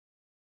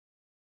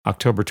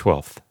October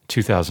 12th,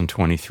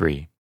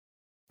 2023,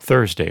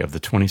 Thursday of the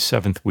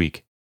 27th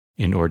week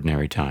in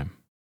Ordinary Time.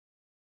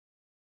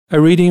 A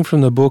reading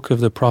from the book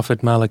of the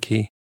prophet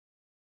Malachi.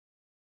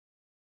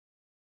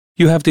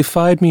 You have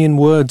defied me in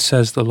words,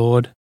 says the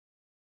Lord.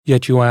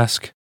 Yet you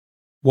ask,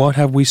 what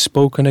have we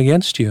spoken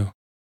against you?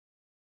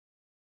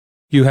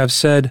 You have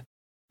said,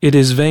 it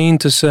is vain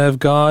to serve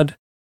God,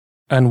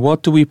 and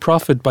what do we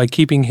profit by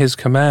keeping His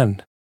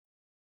command?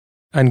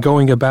 And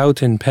going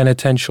about in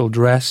penitential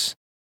dress,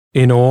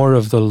 in awe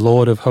of the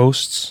Lord of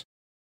hosts?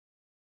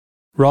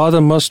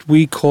 Rather must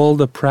we call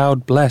the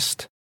proud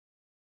blessed,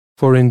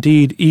 for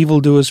indeed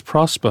evildoers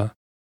prosper,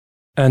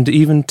 and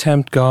even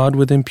tempt God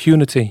with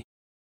impunity.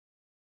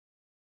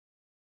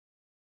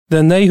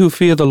 Then they who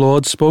fear the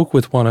Lord spoke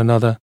with one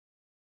another,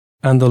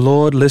 and the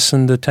Lord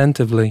listened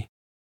attentively.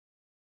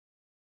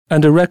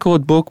 And a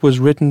record book was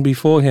written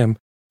before Him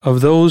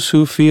of those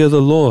who fear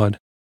the Lord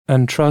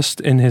and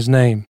trust in His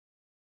name.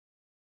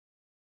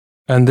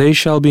 And they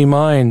shall be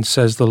mine,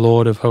 says the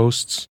Lord of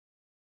hosts,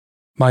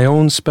 my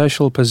own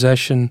special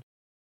possession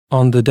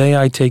on the day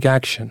I take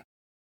action.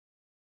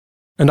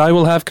 And I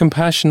will have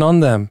compassion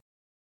on them,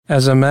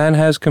 as a man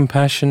has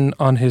compassion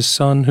on his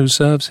son who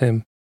serves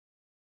him.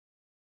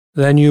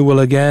 Then you will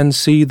again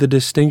see the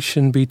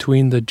distinction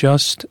between the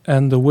just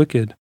and the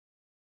wicked,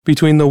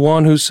 between the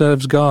one who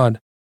serves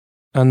God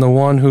and the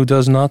one who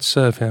does not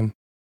serve Him.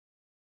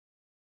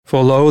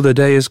 For lo, the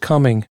day is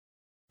coming,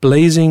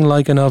 blazing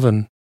like an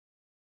oven,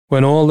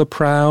 when all the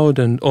proud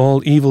and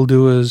all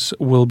evildoers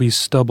will be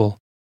stubble.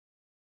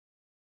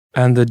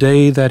 And the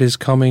day that is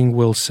coming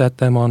will set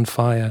them on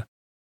fire,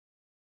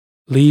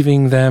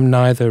 leaving them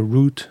neither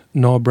root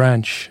nor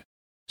branch,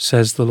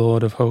 says the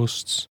Lord of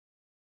hosts.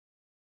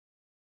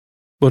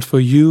 But for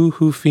you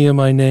who fear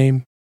my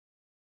name,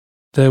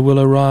 there will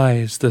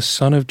arise the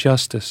Sun of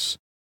Justice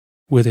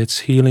with its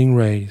healing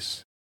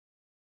rays.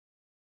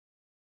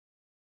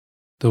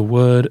 The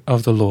Word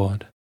of the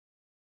Lord.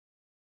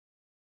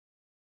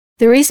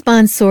 The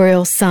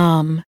responsorial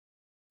psalm.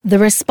 The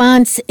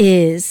response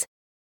is,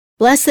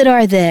 Blessed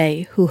are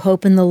they who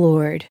hope in the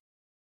Lord.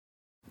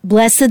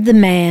 Blessed the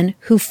man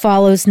who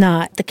follows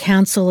not the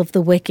counsel of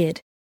the wicked,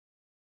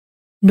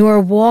 nor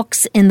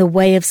walks in the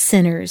way of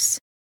sinners,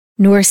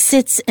 nor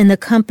sits in the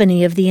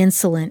company of the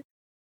insolent,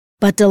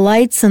 but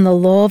delights in the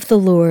law of the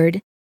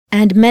Lord,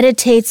 and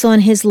meditates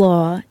on His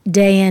law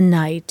day and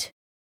night.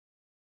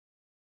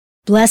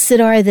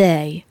 Blessed are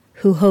they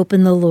who hope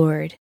in the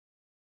Lord.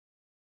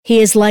 He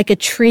is like a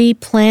tree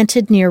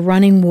planted near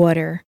running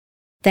water,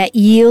 that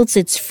yields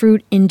its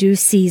fruit in due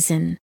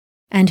season,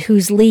 and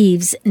whose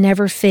leaves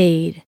never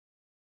fade.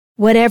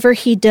 Whatever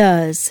he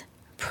does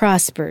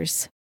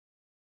prospers.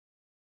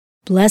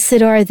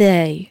 Blessed are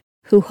they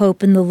who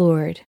hope in the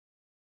Lord.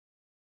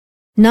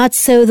 Not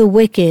so the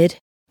wicked,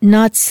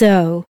 not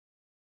so.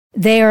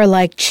 They are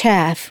like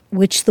chaff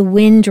which the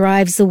wind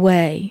drives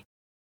away.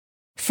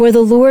 For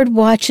the Lord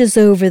watches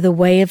over the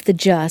way of the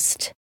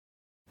just,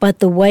 but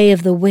the way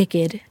of the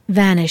wicked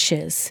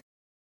vanishes.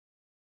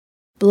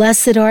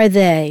 Blessed are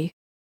they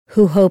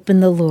who hope in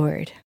the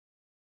Lord.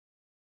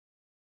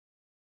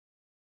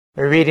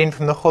 A reading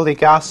from the Holy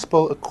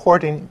Gospel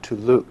according to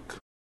Luke.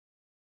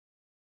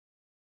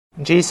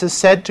 Jesus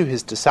said to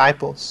His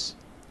disciples,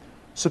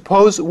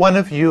 Suppose one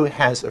of you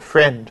has a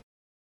friend,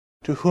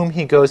 to whom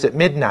he goes at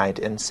midnight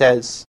and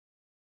says,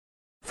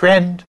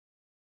 Friend,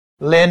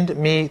 lend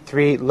me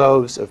 3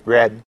 loaves of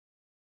bread.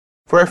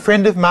 For a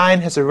friend of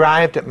mine has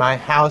arrived at my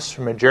house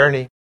from a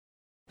journey,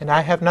 and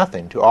I have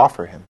nothing to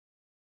offer him.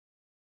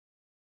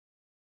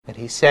 And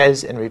he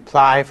says in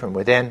reply from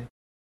within,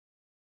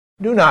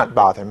 Do not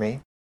bother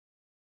me.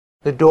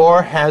 The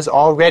door has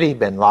already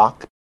been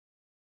locked,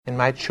 and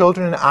my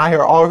children and I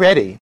are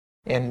already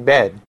in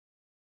bed.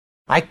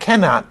 I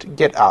cannot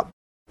get up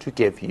to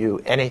give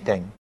you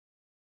anything.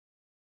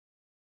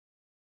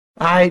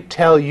 I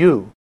tell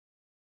you,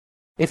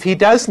 if he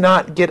does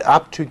not get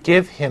up to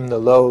give him the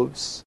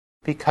loaves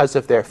because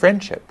of their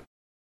friendship,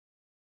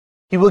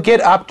 he will get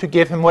up to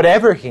give him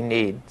whatever he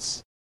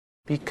needs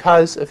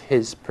because of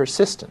his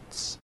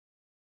persistence.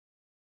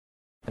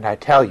 And I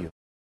tell you,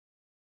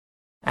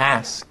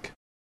 ask,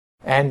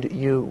 and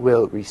you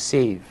will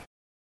receive.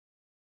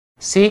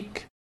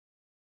 Seek,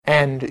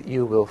 and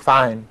you will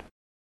find.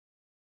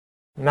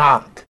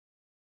 Knock,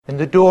 and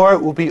the door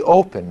will be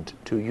opened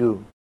to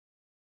you.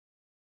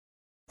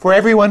 For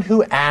everyone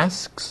who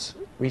asks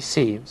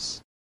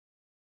receives,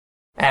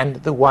 and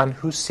the one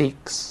who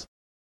seeks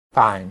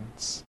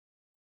finds.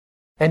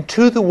 And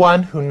to the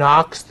one who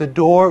knocks the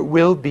door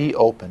will be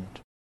opened.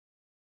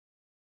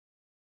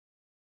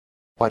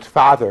 What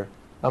father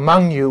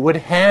among you would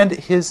hand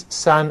his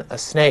son a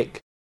snake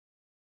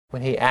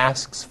when he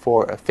asks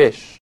for a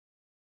fish?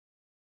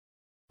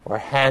 Or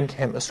hand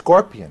him a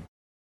scorpion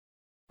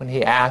when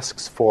he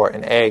asks for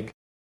an egg?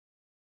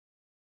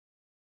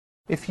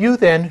 If you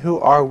then, who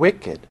are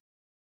wicked,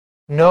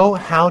 know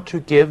how to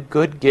give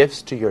good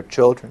gifts to your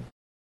children,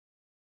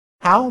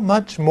 how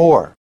much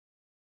more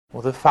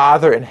will the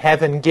Father in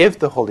heaven give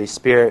the Holy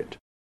Spirit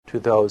to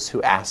those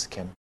who ask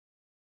Him?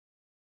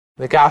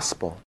 The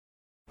Gospel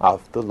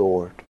of the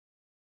Lord.